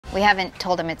We haven't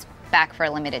told them it's back for a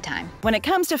limited time. When it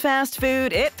comes to fast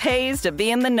food, it pays to be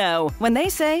in the know. When they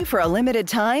say for a limited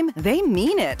time, they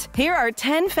mean it. Here are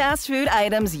 10 fast food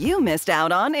items you missed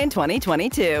out on in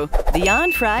 2022.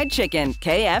 Beyond Fried Chicken,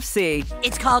 KFC.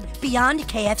 It's called Beyond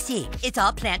KFC. It's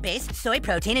all plant-based, soy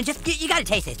protein, and you gotta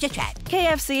taste it. Just try it.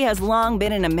 KFC has long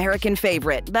been an American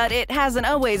favorite, but it hasn't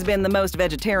always been the most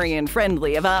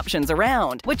vegetarian-friendly of options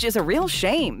around, which is a real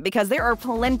shame because there are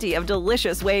plenty of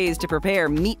delicious ways to prepare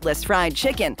meatless fried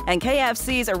chicken, and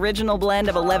KFC's original blend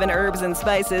of 11 herbs and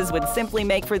spices would simply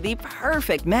make for the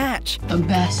perfect match. The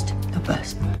best. The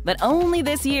best. But only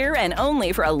this year and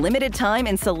only for a limited time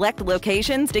in select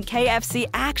locations did KFC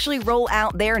actually roll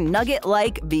out their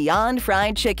nugget-like Beyond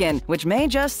Fried Chicken, which may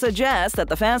just suggest that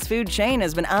the fast food chain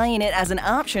has been eyeing it as an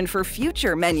option for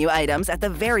future menu items at the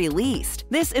very least.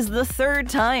 This is the third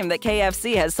time that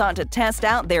KFC has sought to test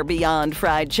out their Beyond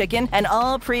Fried Chicken, and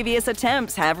all previous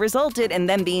attempts have resulted in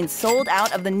them being sold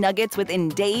out of the nuggets within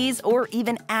days or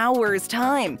even hours'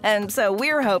 time. And so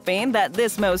we're hoping that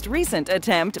this most recent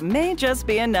attempt may just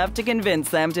be enough to convince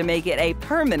them to make it a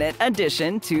permanent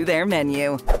addition to their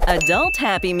menu. Adult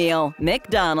Happy Meal,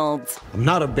 McDonald's. I'm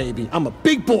not a baby, I'm a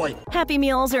big boy! Happy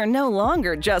Meals are no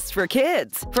longer just for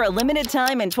kids. For a limited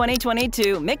time in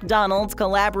 2022, McDonald's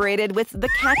collaborated with the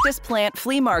Cactus Plant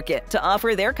Flea Market to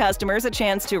offer their customers a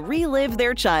chance to relive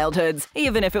their childhoods,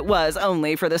 even if it was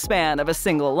only for the span of a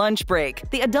single lunch break.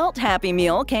 The Adult Happy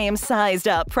Meal came sized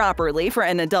up properly for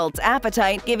an adult's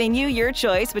appetite, giving you your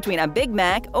choice between a Big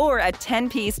Mac or a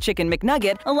 10-piece Chicken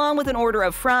McNugget, along with an order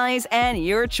of fries and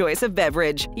your choice of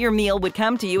beverage. Your meal would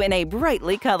come to you in a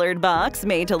brightly colored box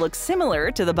made to look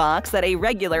similar to the box that a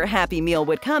regular Happy Meal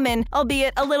would come in,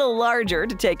 albeit a little larger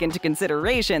to take into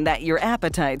consideration that your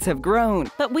appetites have grown.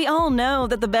 But we all know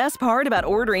that the best part about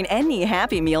ordering any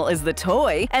Happy Meal is the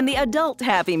toy, and the Adult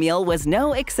Happy Meal was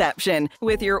no exception.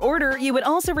 With your order, you would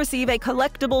also receive a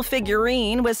collectible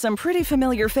figurine with some pretty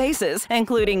familiar faces,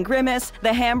 including Grimace, the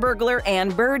Hamburglar,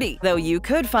 and Birdie, though you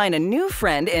could find a new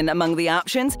friend in among the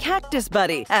options, Cactus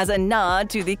Buddy, as a nod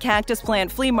to the Cactus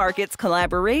Plant Flea Market's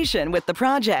collaboration with the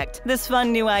project. This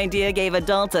fun new idea gave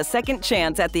adults a second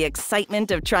chance at the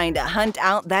excitement of trying to hunt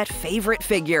out that favorite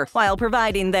figure, while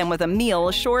providing them with a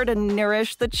meal sure to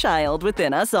nourish the child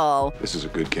within us all. This is a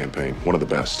good campaign, one of the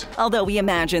best. Although we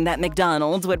imagine that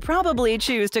McDonald's would probably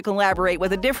choose to collaborate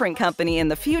with a different company in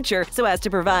the future so as to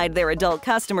provide their adult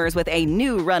customers with a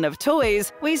new run of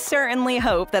toys, we certainly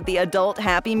hope that the Adult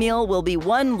Happy Meal will be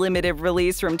one limited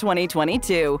release from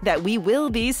 2022 that we will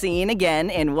be seeing again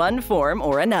in one form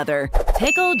or another.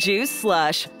 Pickle Juice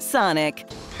Slush, Sonic.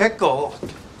 Pickle?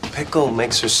 Pickle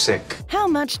makes her sick. How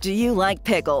much do you like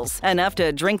pickles? Enough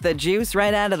to drink the juice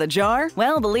right out of the jar?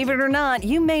 Well, believe it or not,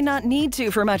 you may not need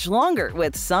to for much longer,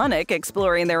 with Sonic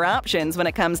exploring their options when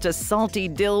it comes to salty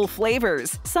dill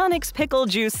flavors. Sonic's Pickle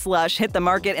Juice Slush hit the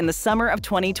market in the summer of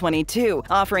 2022,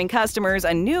 offering customers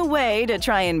a new way to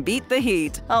try and beat the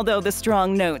heat. Although the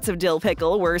strong notes of dill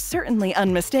pickle were certainly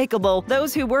unmistakable,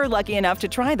 those who were lucky enough to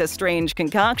try the strange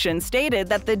concoction stated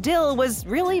that the dill was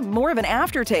really more of an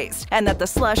aftertaste, and that the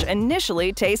slush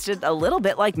initially tasted a little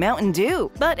bit like Mountain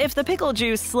Dew. But if the Pickle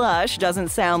Juice Slush doesn't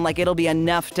sound like it'll be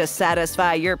enough to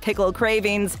satisfy your pickle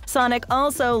cravings, Sonic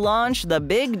also launched the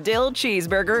Big Dill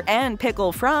Cheeseburger and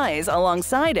pickle fries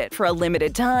alongside it for a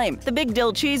limited time. The Big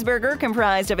Dill Cheeseburger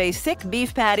comprised of a thick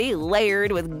beef patty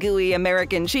layered with gooey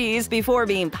American cheese before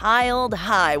being piled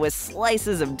high with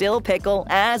slices of dill pickle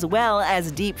as well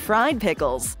as deep-fried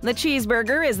pickles. The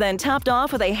cheeseburger is then topped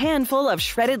off with a handful of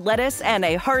shredded lettuce and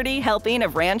a hearty helping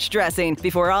of ranch dressing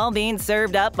before all being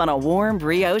served up on a warm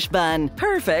brioche bun.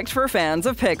 Perfect for fans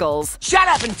of pickles. Shut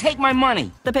up and take my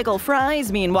money! The pickle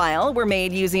fries, meanwhile, were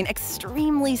made using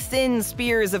extremely thin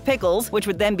spears of pickles, which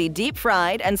would then be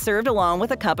deep-fried and served along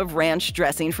with a cup of ranch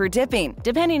dressing for dipping.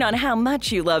 Depending on how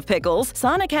much you love pickles,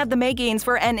 Sonic had the makings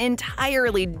for an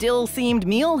entirely dill-themed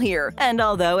meal here. And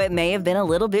although it may have been a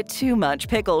little bit too much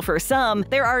pickle for some,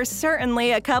 there are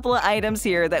certainly a couple of items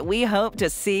here that we hope to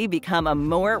see become a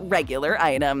more regular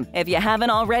item. If you haven't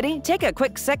already, take a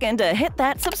quick second to hit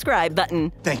that subscribe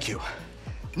button. Thank you.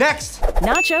 Next!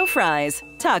 Nacho Fries,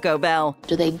 Taco Bell.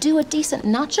 Do they do a decent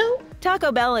nacho?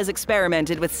 Taco Bell has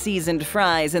experimented with seasoned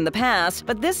fries in the past,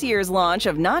 but this year's launch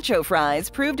of Nacho Fries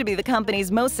proved to be the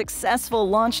company's most successful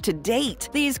launch to date.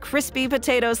 These crispy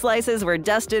potato slices were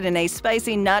dusted in a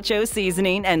spicy nacho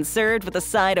seasoning and served with a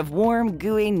side of warm,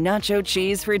 gooey nacho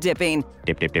cheese for dipping.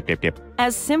 Dip, dip, dip, dip, dip.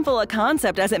 As simple a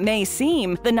concept as it may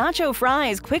seem, the Nacho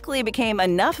Fries quickly became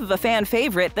enough of a fan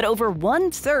favorite that over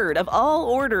 1/3 of all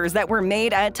orders that were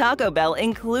made at Taco Bell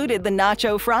included the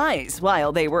Nacho Fries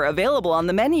while they were available on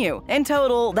the menu. In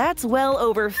total, that's well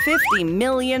over 50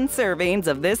 million servings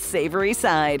of this savory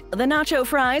side. The nacho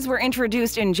fries were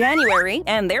introduced in January,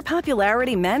 and their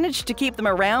popularity managed to keep them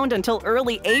around until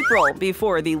early April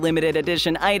before the limited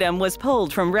edition item was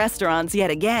pulled from restaurants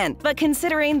yet again. But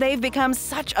considering they've become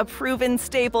such a proven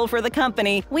staple for the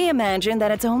company, we imagine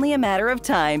that it's only a matter of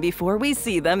time before we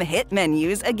see them hit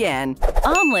menus again.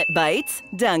 Omelet bites,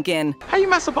 Dunkin. How you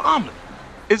mess up an omelet?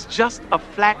 It's just a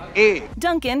flat egg.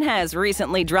 Dunkin has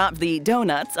recently dropped the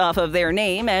donuts off of their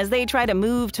name as they try to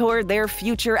move toward their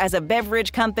future as a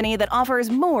beverage company that offers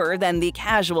more than the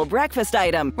casual breakfast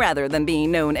item, rather than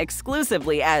being known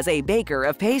exclusively as a baker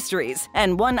of pastries.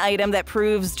 And one item that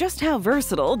proves just how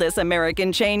versatile this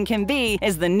American chain can be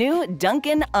is the new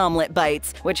Dunkin' Omelet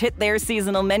Bites, which hit their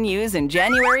seasonal menus in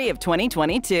January of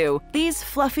 2022. These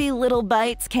fluffy little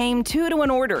bites came 2 to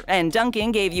 1 order, and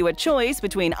Dunkin' gave you a choice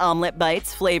between omelet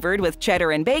bites flavored with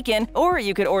cheddar and bacon, or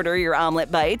you could order your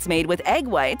omelet bites made with egg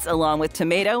whites along with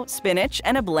tomato, spinach,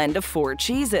 and a blend of 4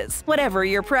 cheeses. Whatever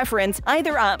your preference,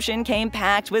 either option came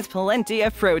packed with plenty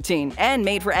of protein and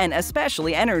made for an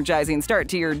especially energizing start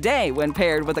to your day when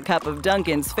paired with a cup of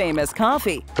Dunkin's famous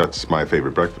coffee. That's my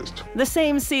favorite breakfast. The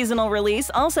same seasonal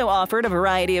release also offered a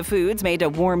variety of foods made to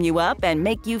warm you up and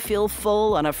make you feel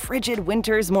full on a frigid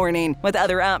winter's morning, with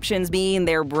other options being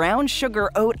their brown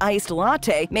sugar oat iced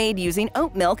latte made using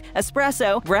oat milk,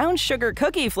 espresso, brown sugar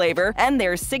cookie flavor, and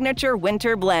their signature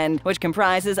winter blend, which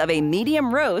comprises of a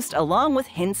medium roast along with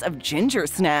hints of ginger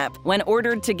snap. When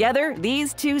ordered together,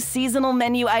 these 2 seasonal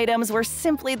menu items were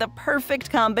simply the perfect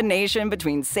combination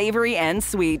between savory and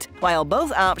sweet, while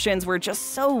both options were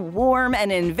just so warm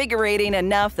and invigorating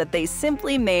enough that they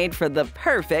simply made for the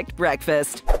perfect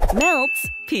breakfast. Melts,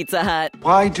 Pizza Hut.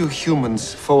 Why do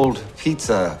humans fold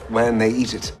pizza when they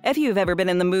eat it? If you've ever been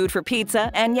in the mood for pizza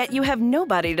and yet you have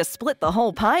nobody to split the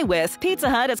whole pie with, Pizza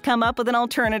Hut has come up with an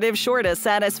alternative sure to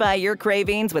satisfy your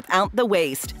cravings without the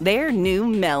waste: their new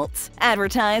Melts.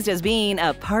 Advertised as being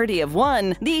a party of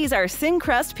one, these are thin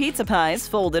crust pizza pies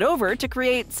folded over to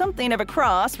create something of a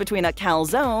cross between a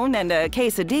calzone and a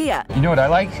quesadilla. You know what I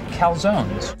like?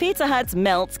 Calzones. Pizza Hut's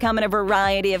Melts come in a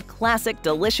variety of classic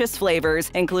delicious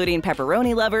flavors, including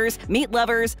pepperoni lovers, meat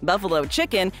lovers, buffalo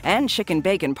chicken, and chicken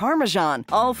bacon parmesan,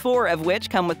 all 4 of which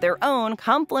come with their own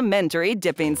complimentary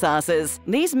dipping sauces.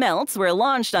 These Melts were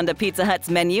launched onto Pizza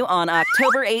Hut's menu on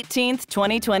October 18,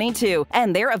 2022,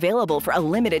 and they're available for a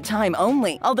limited time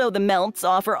only. Although the Melts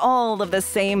offer all of the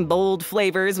same bold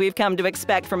flavors we've come to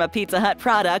expect from a Pizza Hut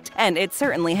product, and it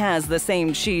certainly has the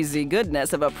same cheesy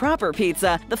goodness of a proper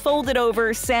pizza, the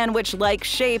folded-over, sandwich-like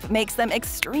shape makes them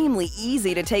extremely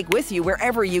easy to take with you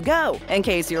wherever you go, in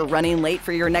case you're running late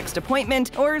for your next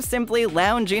appointment or simply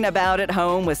lounging about at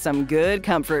home with some good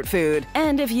comfort food.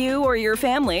 And if you or your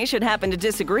family should happen to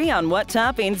disagree on what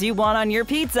toppings you want on your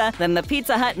pizza, then the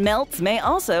Pizza Hut Melts may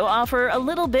also offer a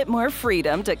little bit more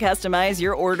freedom to customize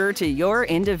your order to your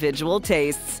individual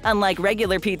tastes. Unlike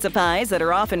regular pizza pies that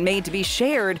are often made to be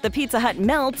shared, the Pizza Hut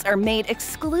Melts are made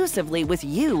exclusively with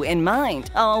you in mind,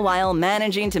 all while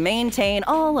managing to maintain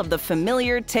all of the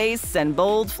familiar tastes and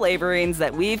bold flavorings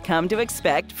that we've come to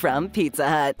expect from Pizza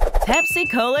Hut. Pepsi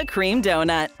ColaCream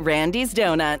Donut, Randy's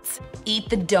Donuts. Eat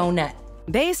the donut.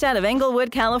 Based out of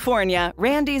Englewood, California,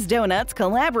 Randy's Donuts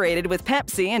collaborated with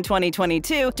Pepsi in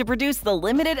 2022 to produce the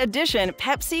limited edition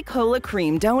Pepsi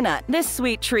ColaCream Donut. This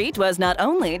sweet treat was not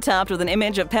only topped with an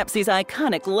image of Pepsi's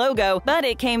iconic logo, but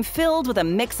it came filled with a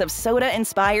mix of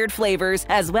soda-inspired flavors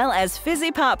as well as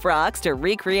fizzy pop rocks to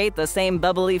recreate the same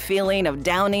bubbly feeling of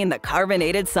downing the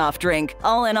carbonated soft drink.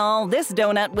 All in all, this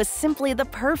donut was simply the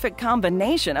perfect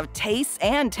combination of tastes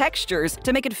and textures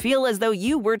to make it feel as though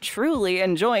you were truly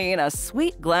enjoying a sweet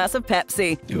glass of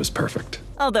Pepsi. It was perfect.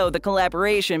 Although the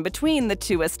collaboration between the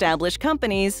 2 established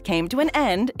companies came to an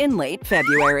end in late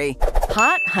February.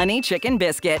 Hot Honey Chicken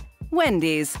Biscuit,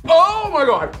 Wendy's. Oh my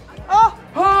God! Oh,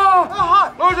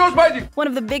 so spicy! One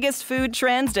of the biggest food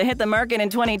trends to hit the market in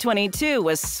 2022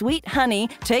 was sweet honey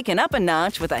taken up a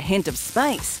notch with a hint of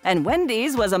spice. And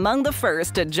Wendy's was among the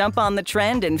first to jump on the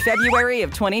trend in February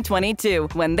of 2022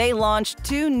 when they launched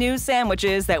 2 new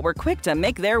sandwiches that were quick to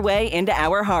make their way into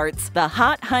our hearts: the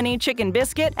Hot Honey Chicken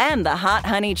Biscuit and the Hot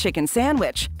Honey Chicken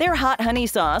Sandwich. Their hot honey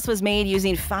sauce was made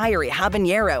using fiery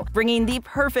habanero, bringing the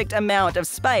perfect amount of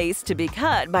spice to be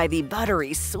cut by the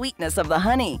buttery sweetness of the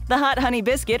honey. The Hot Honey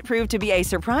Honey Biscuit proved to be a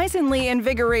surprisingly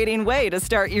invigorating way to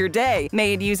start your day,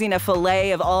 made using a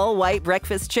fillet of all-white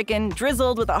breakfast chicken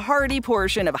drizzled with a hearty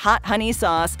portion of hot honey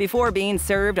sauce before being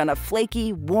served on a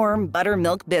flaky, warm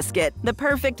buttermilk biscuit. The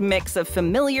perfect mix of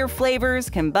familiar flavors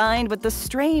combined with the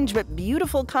strange but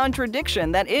beautiful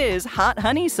contradiction that is hot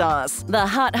honey sauce. The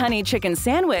hot honey chicken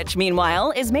sandwich,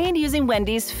 meanwhile, is made using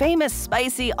Wendy's famous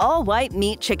spicy all-white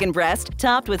meat chicken breast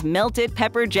topped with melted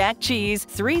pepper jack cheese,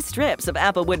 3 strips of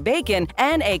applewood bacon,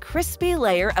 and a crispy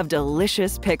layer of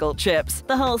delicious pickle chips.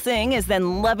 The whole thing is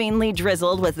then lovingly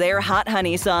drizzled with their hot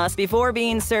honey sauce before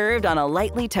being served on a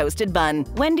lightly toasted bun.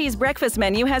 Wendy's breakfast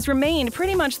menu has remained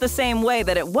pretty much the same way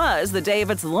that it was the day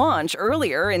of its launch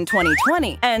earlier in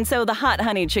 2020, and so the hot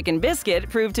honey chicken biscuit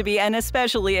proved to be an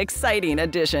especially exciting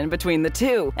addition between the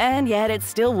two. And yet it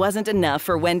still wasn't enough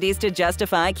for Wendy's to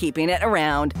justify keeping it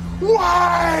around.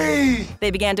 Why?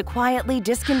 They began to quietly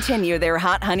discontinue their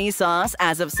hot honey sauce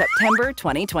as of September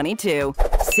 2022.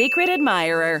 Secret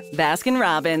admirer,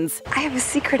 Baskin-Robbins. I have a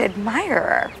secret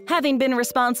admirer. Having been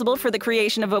responsible for the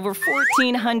creation of over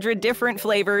 1,400 different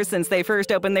flavors since they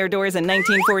first opened their doors in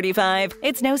 1945,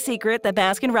 it's no secret that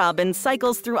Baskin-Robbins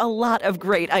cycles through a lot of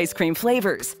great ice cream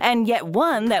flavors. And yet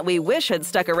one that we wish had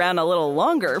stuck around a little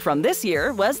longer from this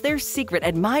year was their secret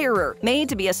admirer, made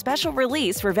to be a special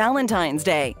release for Valentine's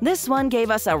Day. This one gave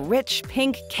us a rich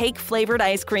pink cake-flavored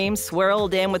ice cream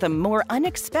swirled in with a more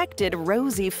unexpected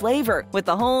rosy flavor, with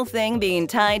the whole thing being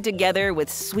tied together with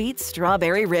sweet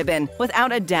strawberry ribbon.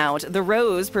 Without a doubt, the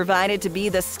rose provided to be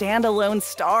the standalone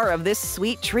star of this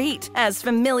sweet treat. As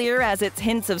familiar as its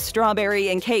hints of strawberry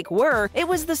and cake were, it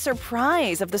was the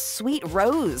surprise of the sweet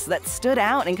rose that stood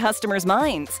out in customers'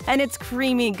 minds, and its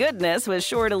creamy goodness was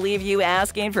sure to leave you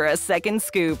asking for a second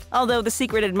scoop. Although the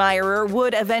secret admirer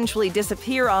would eventually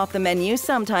disappear off the menu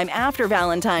sometime after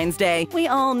Valentine's Day, we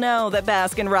all know that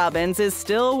Baskin-Robbins is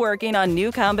still working on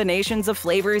new combinations of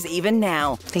flavors even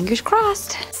now. Fingers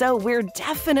crossed. So we're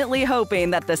definitely hoping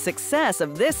that the success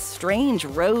of this strange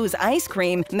rose ice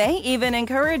cream may even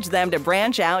encourage them to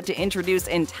branch out to introduce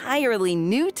entirely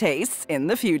new tastes in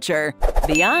the future.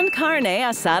 Beyond Carne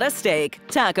Asada Steak,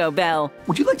 Taco Bell.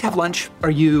 Would you like to have lunch? Are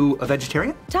you a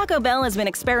vegetarian? Taco Bell has been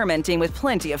experimenting with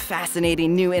plenty of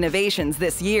fascinating new innovations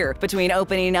this year, between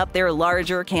opening up their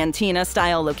larger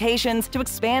cantina-style locations to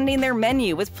expanding their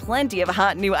menu with plenty of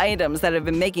hot new items that have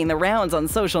been making the rounds on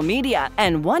social media.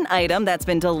 And one item that's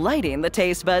been delighting the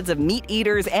taste buds of meat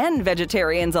eaters and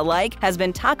vegetarians alike has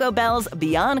been Taco Bell's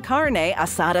Beyond Carne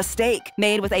Asada Steak,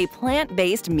 made with a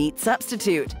plant-based meat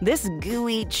substitute. This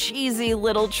gooey, cheesy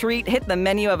little treat hit the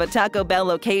menu of a Taco Bell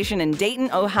location in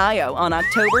Dayton, Ohio on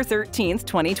October 13,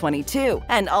 2022.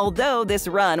 And although this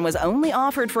run was only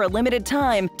offered for a limited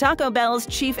time, Taco Bell's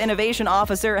Chief Innovation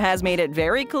Officer has made it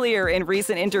very clear in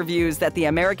recent interviews that the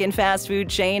American fast food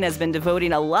chain has been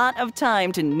devoting a lot of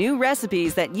time to new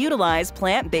recipes that utilize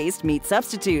plant-based meat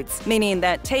substitutes, meaning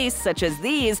that tastes such as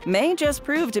these may just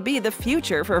prove to be the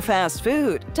future for fast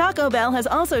food. Taco Bell has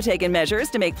also taken measures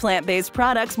to make plant-based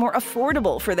products more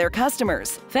affordable for their customers.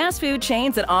 Fast food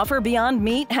chains that offer Beyond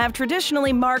Meat have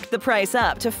traditionally marked the price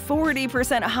up to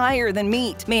 40% higher than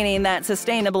meat, meaning that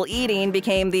sustainable eating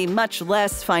became the much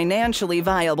less financially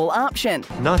viable option.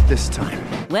 Not this time.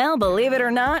 Well, believe it or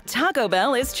not, Taco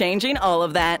Bell is changing all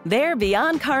of that. Their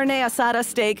Beyond Carne Asada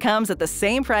Steak comes at the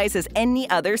same price as any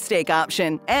other steak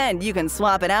option, and you can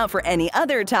swap it out for any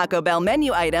other Taco Bell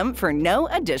menu item for no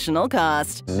additional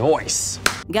cost. Nice.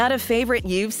 Got a favorite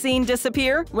you've seen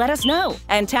disappear? Let us know.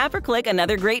 And tap or click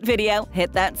another great video,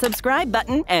 hit that subscribe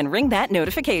button, and ring that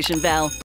notification bell.